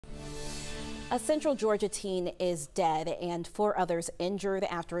A Central Georgia teen is dead and 4 others injured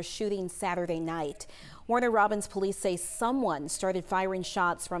after a shooting Saturday night. Warner Robins police say someone started firing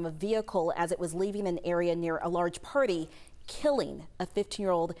shots from a vehicle as it was leaving an area near a large party, killing a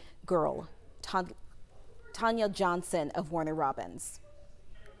 15-year-old girl. Tanya Johnson of Warner Robins.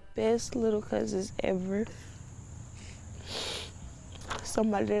 Best little cousins ever.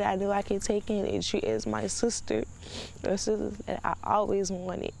 Somebody that I know I can take in and treat as my sister, or sister that I always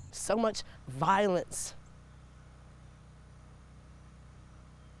wanted. So much violence.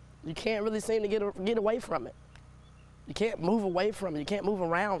 You can't really seem to get away from it. You can't move away from it. You can't move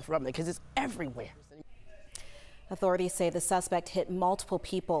around from it because it's everywhere. Authorities say the suspect hit multiple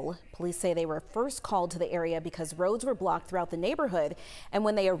people. Police say they were first called to the area because roads were blocked throughout the neighborhood, and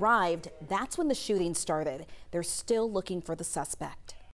when they arrived, that's when the shooting started. They're still looking for the suspect.